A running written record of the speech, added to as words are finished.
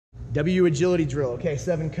W agility drill. Okay,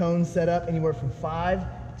 7 cones set up anywhere from 5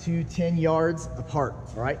 to 10 yards apart,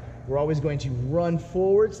 all right? We're always going to run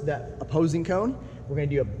forwards to that opposing cone. We're gonna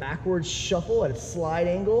do a backwards shuffle at a slide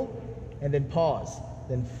angle, and then pause.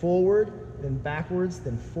 Then forward, then backwards,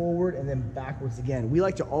 then forward, and then backwards again. We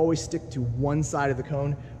like to always stick to one side of the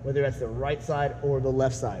cone, whether that's the right side or the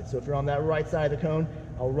left side. So if you're on that right side of the cone,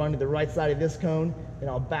 I'll run to the right side of this cone, and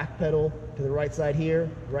I'll backpedal to the right side here,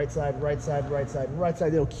 right side, right side, right side, right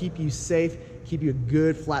side. It'll keep you safe, keep you a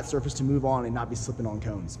good flat surface to move on and not be slipping on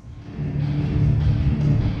cones.